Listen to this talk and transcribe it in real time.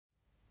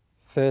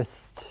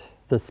First,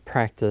 this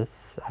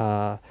practice,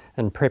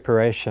 in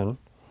preparation,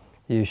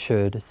 you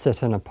should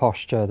sit in a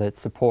posture that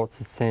supports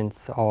a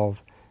sense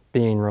of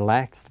being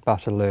relaxed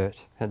but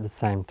alert at the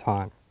same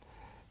time.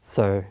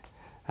 So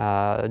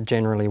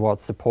generally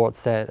what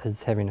supports that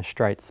is having a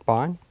straight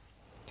spine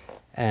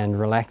and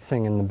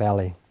relaxing in the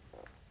belly.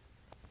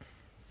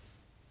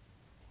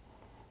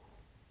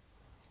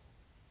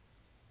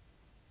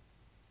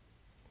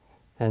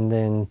 And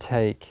then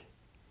take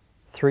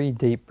 3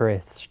 deep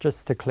breaths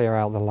just to clear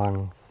out the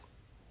lungs.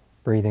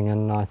 Breathing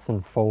in nice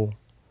and full,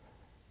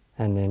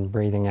 and then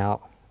breathing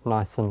out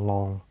nice and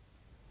long.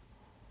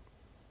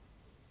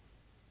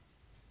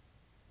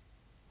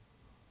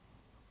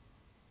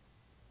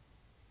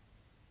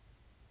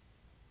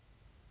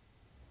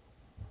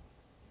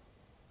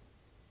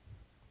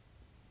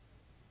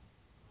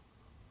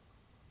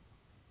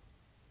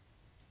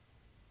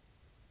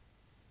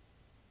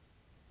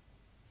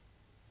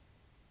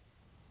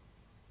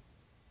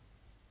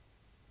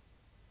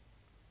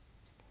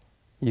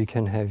 You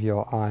can have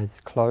your eyes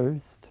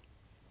closed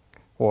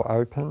or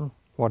open,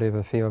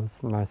 whatever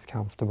feels most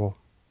comfortable.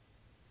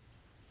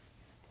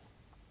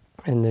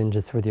 And then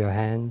just with your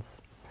hands,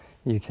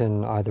 you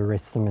can either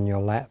rest them in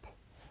your lap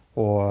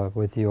or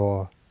with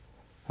your,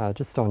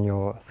 just on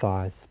your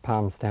thighs,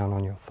 palms down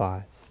on your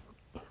thighs.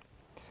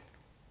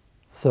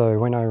 So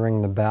when I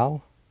ring the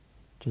bell,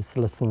 just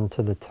listen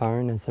to the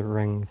tone as it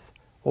rings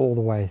all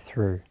the way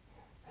through,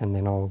 and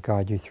then I'll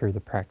guide you through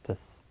the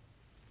practice.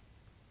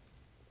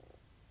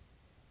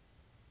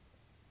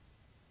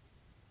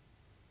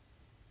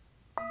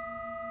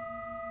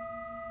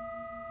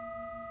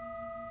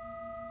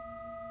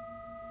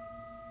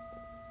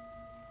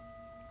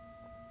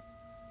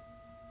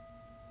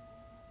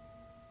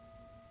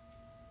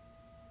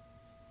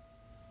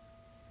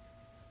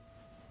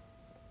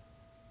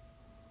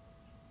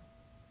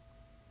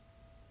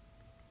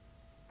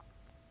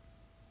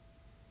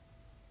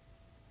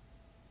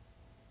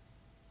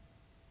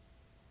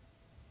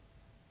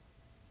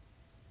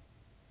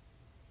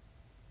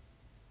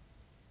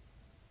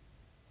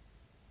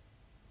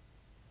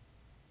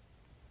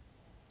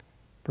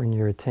 Bring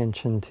your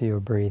attention to your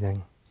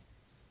breathing.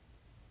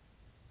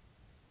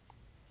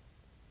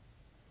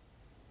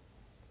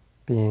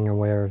 Being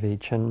aware of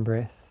each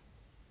in-breath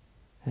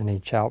and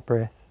each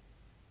out-breath.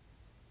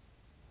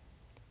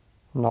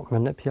 Not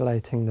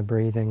manipulating the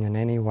breathing in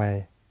any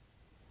way,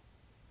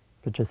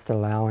 but just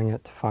allowing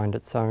it to find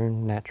its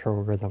own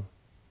natural rhythm.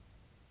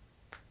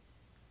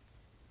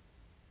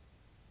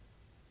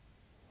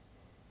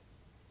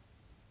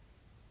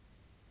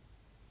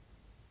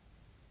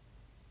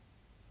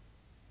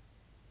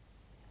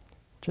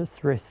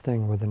 Just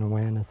resting with an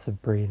awareness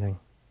of breathing,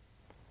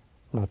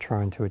 not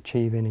trying to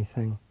achieve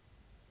anything,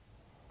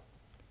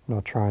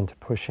 not trying to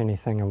push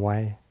anything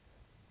away,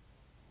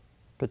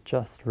 but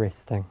just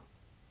resting.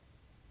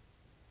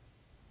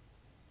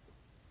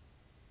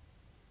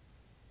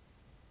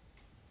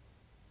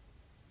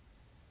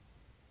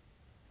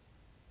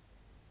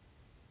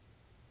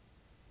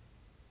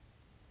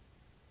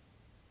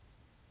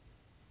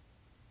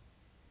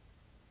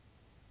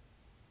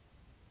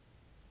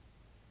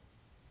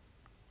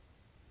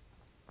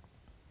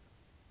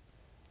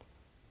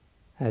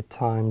 At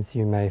times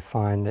you may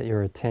find that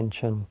your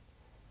attention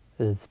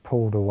is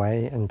pulled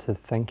away into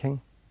thinking.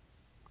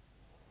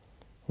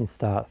 You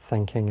start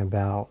thinking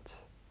about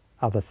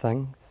other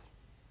things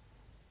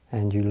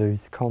and you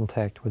lose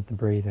contact with the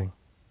breathing.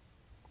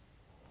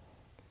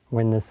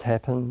 When this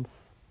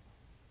happens,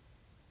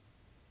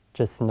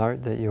 just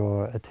note that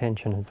your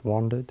attention has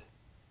wandered.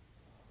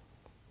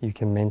 You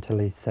can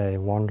mentally say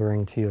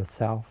wandering to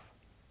yourself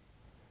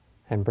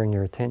and bring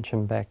your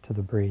attention back to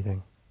the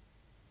breathing.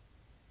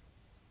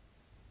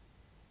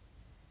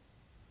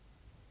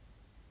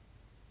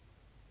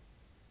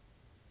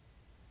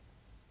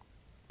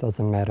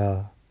 Doesn't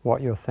matter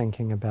what you're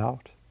thinking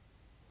about.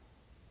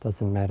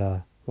 Doesn't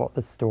matter what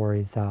the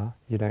stories are.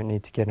 You don't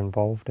need to get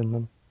involved in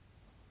them.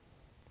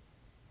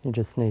 You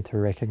just need to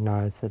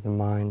recognize that the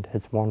mind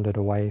has wandered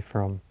away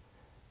from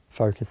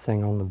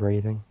focusing on the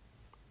breathing.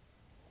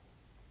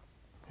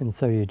 And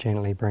so you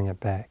gently bring it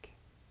back.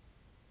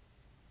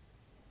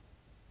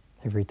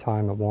 Every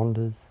time it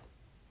wanders,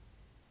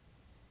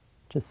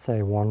 just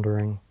say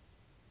wandering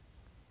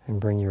and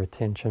bring your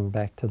attention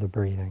back to the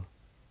breathing.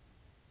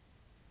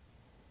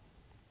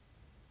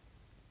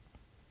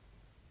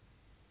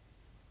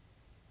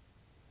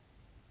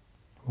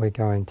 We're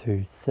going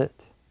to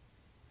sit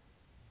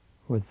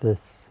with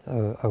this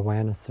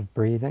awareness of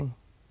breathing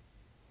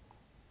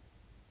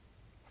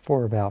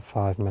for about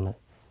 5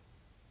 minutes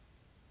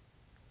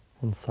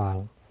in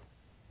silence.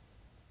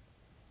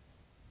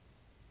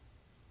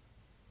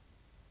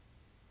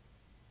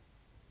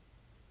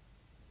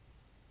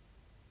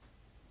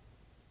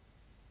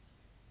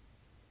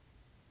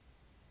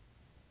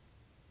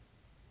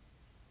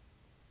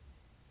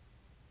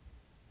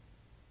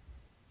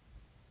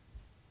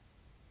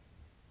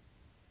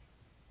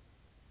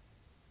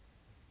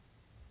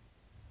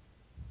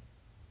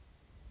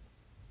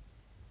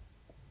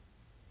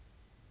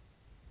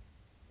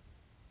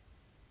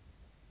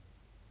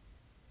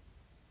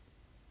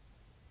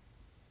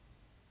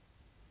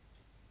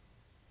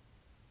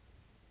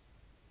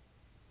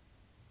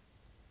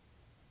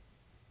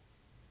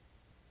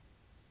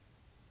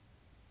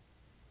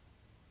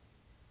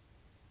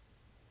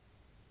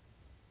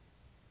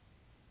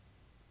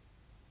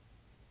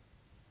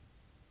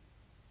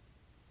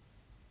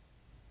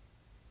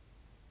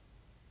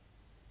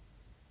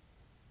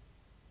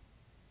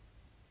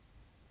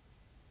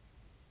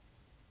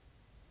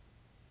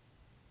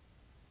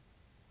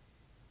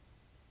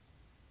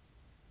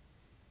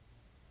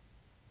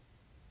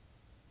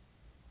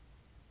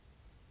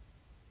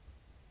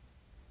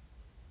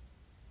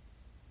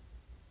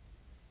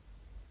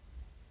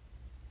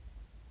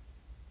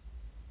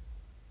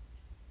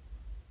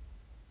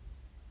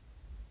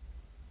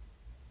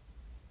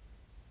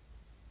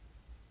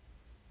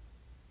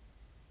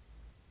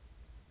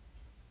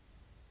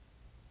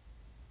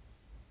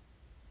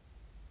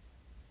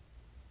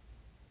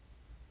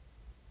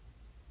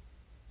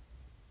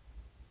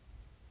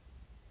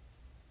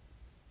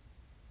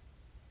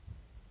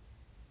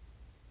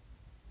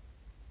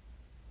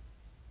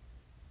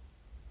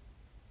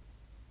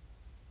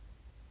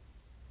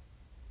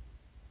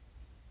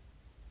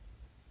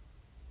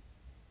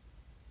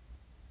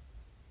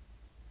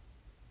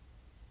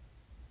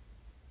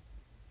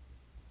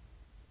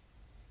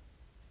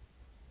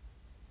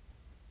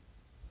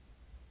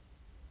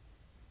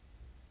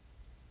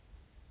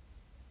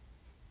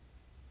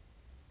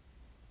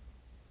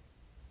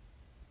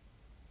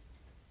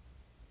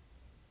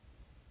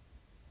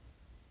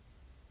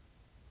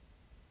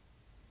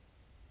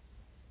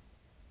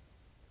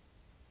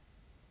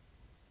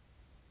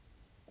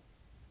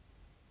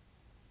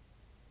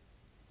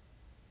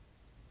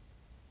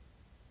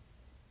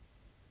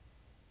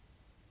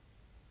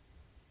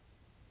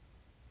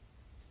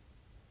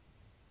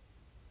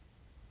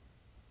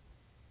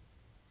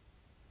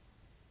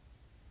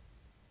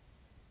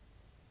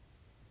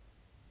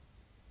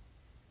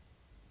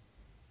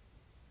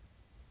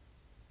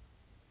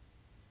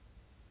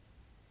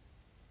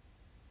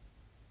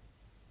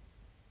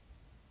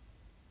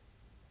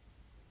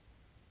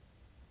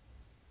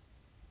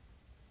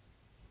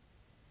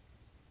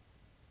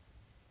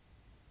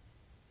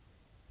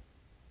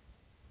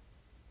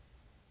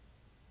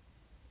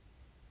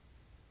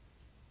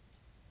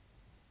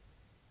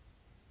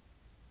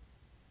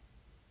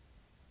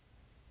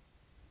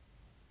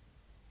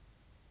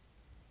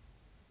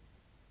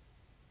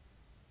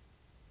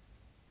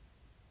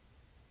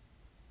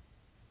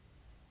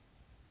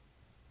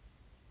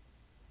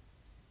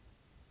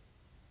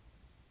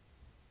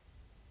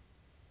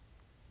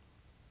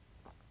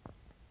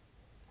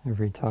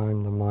 Every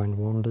time the mind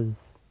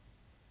wanders,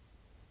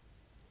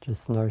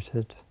 just note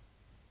it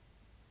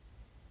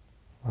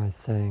by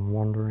saying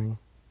wandering,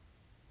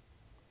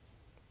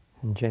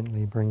 and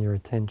gently bring your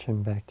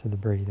attention back to the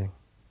breathing.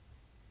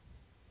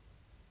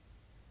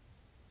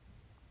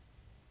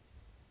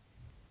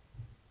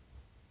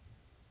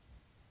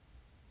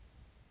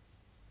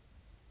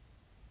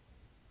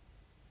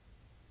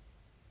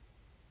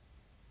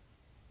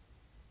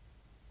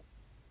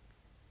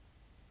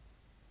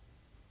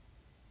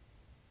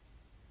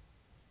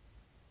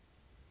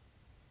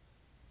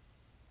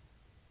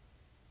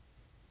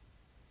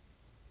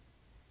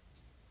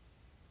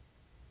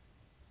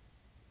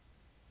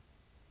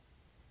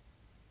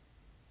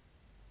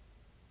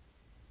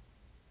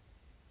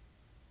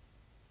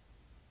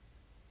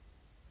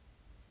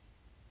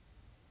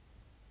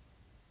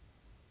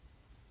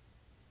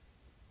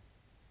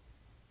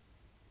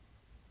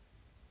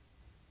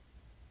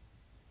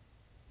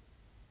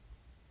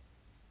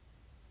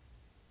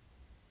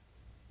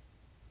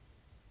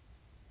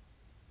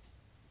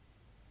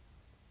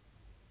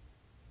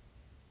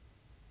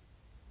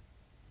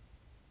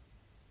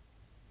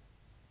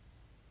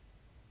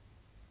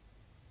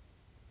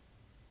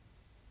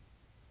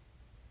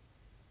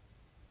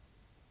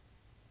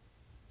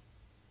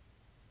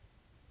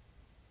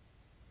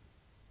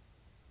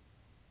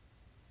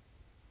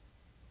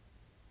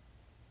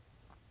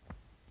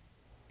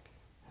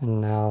 And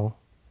now,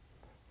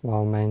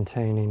 while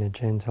maintaining a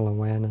gentle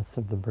awareness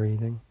of the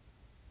breathing,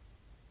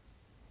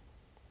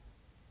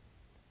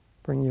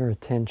 bring your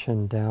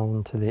attention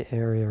down to the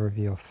area of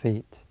your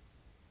feet,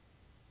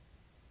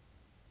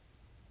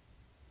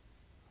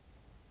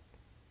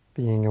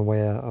 being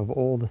aware of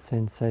all the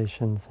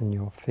sensations in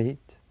your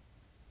feet,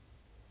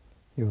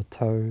 your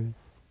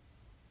toes,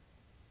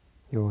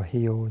 your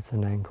heels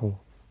and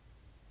ankles.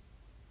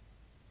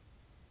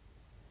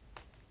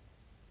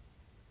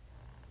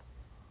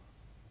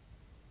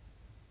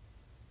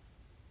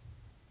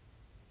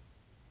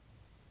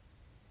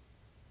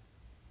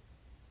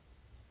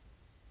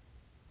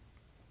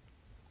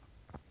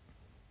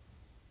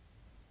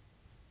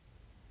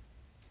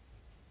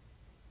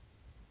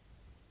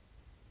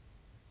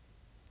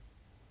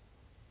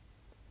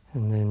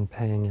 And then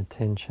paying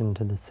attention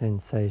to the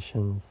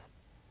sensations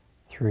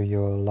through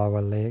your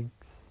lower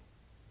legs,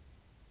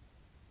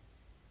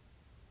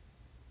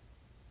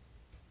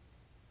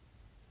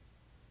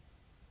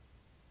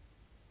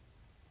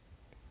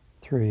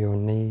 through your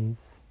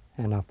knees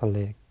and upper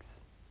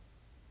legs.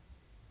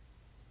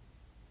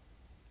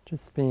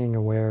 Just being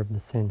aware of the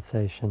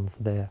sensations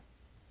there.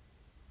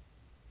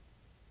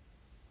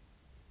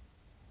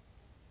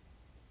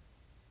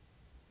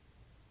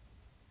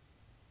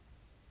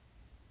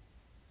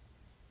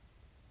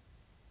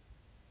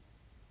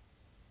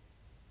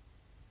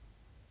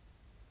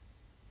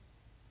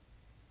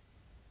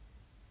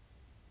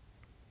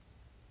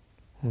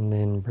 And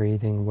then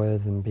breathing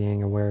with and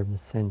being aware of the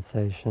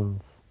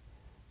sensations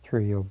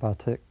through your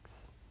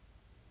buttocks,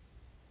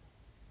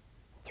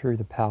 through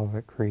the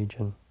pelvic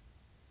region.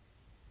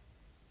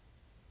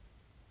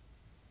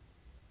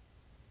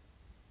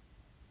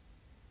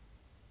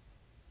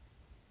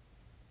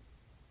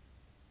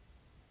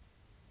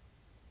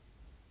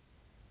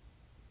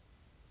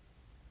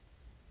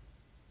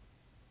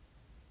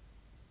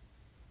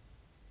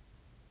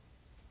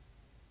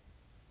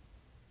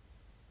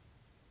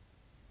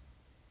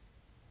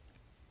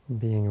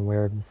 Being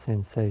aware of the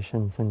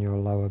sensations in your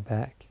lower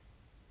back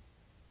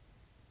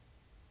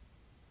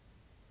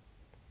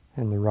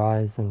and the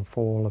rise and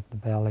fall of the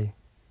belly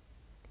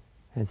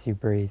as you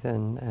breathe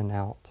in and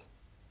out.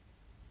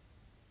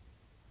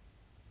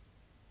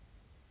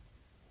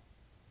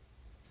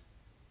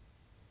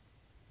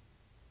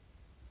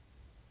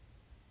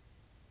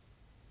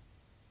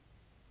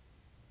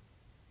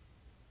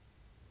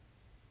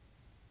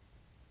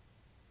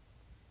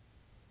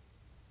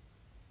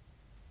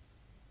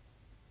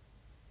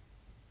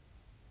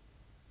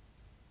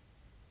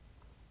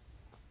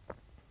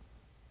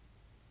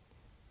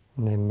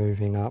 And then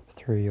moving up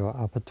through your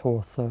upper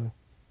torso,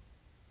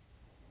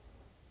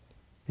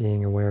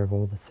 being aware of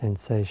all the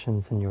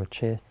sensations in your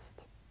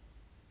chest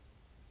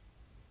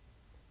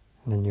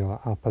and in your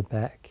upper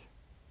back.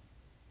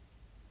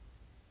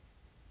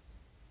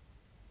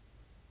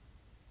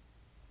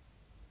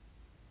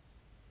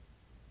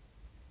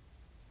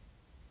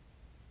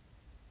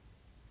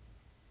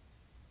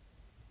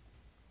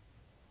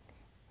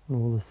 And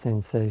all the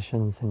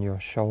sensations in your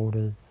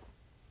shoulders,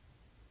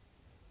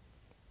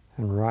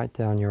 and right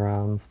down your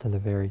arms to the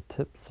very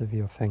tips of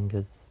your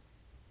fingers.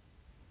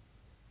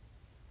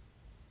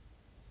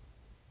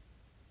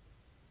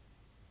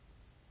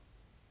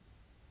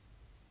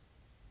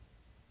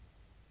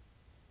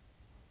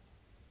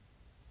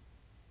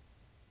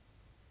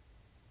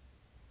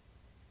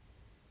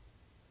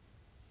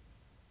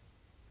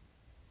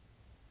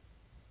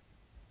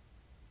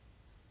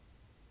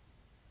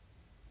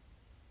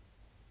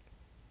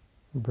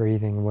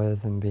 Breathing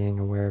with and being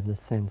aware of the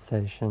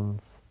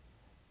sensations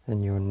in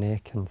your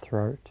neck and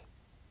throat.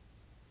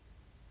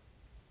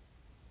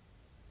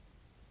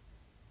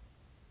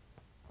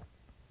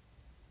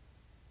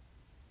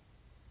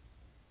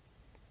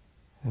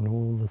 and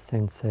all the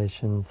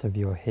sensations of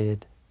your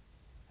head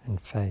and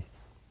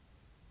face.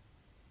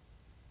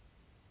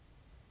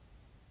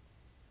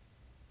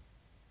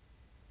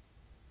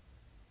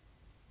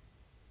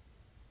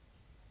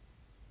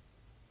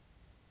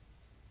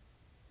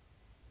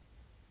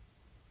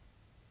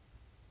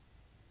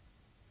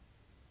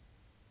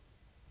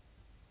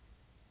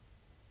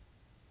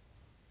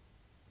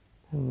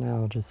 And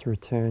now just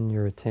return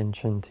your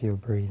attention to your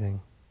breathing,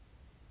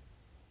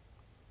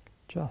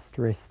 just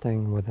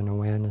resting with an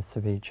awareness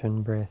of each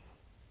in-breath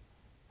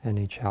and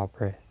each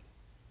out-breath.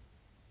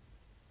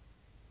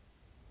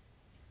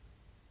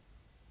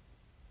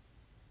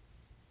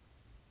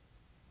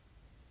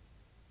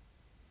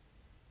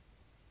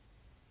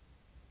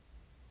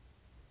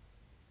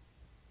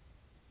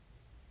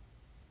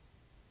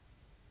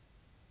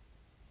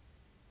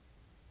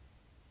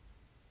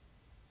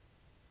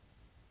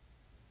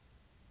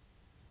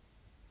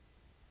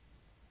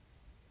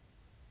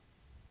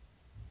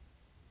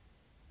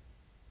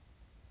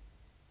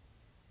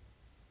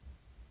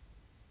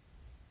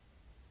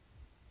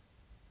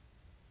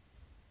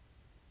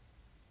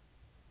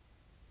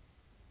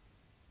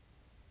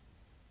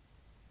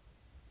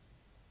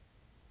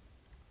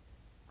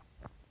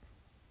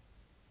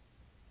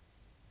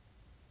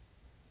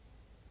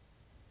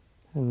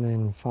 And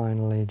then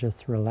finally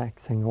just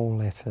relaxing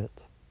all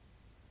effort.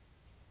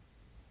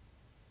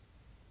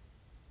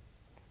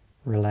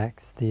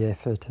 Relax the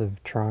effort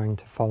of trying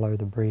to follow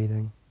the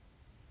breathing.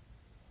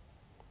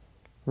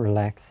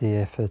 Relax the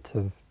effort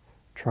of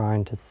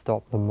trying to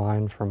stop the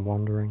mind from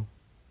wandering.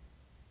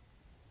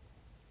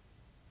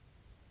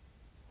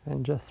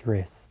 And just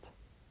rest.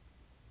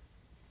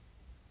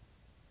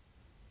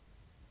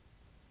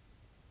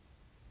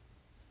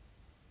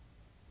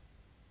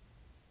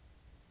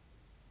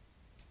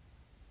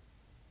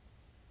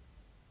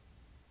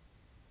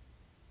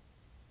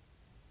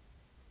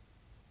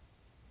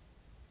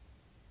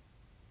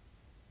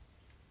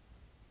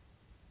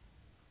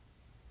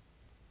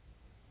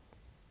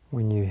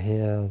 When you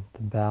hear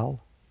the bell,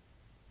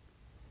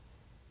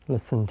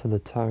 listen to the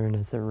tone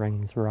as it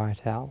rings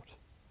right out.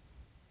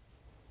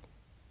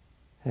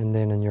 And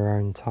then in your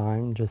own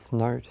time, just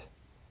note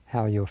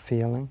how you're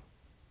feeling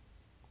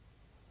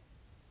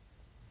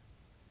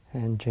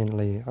and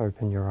gently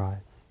open your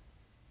eyes.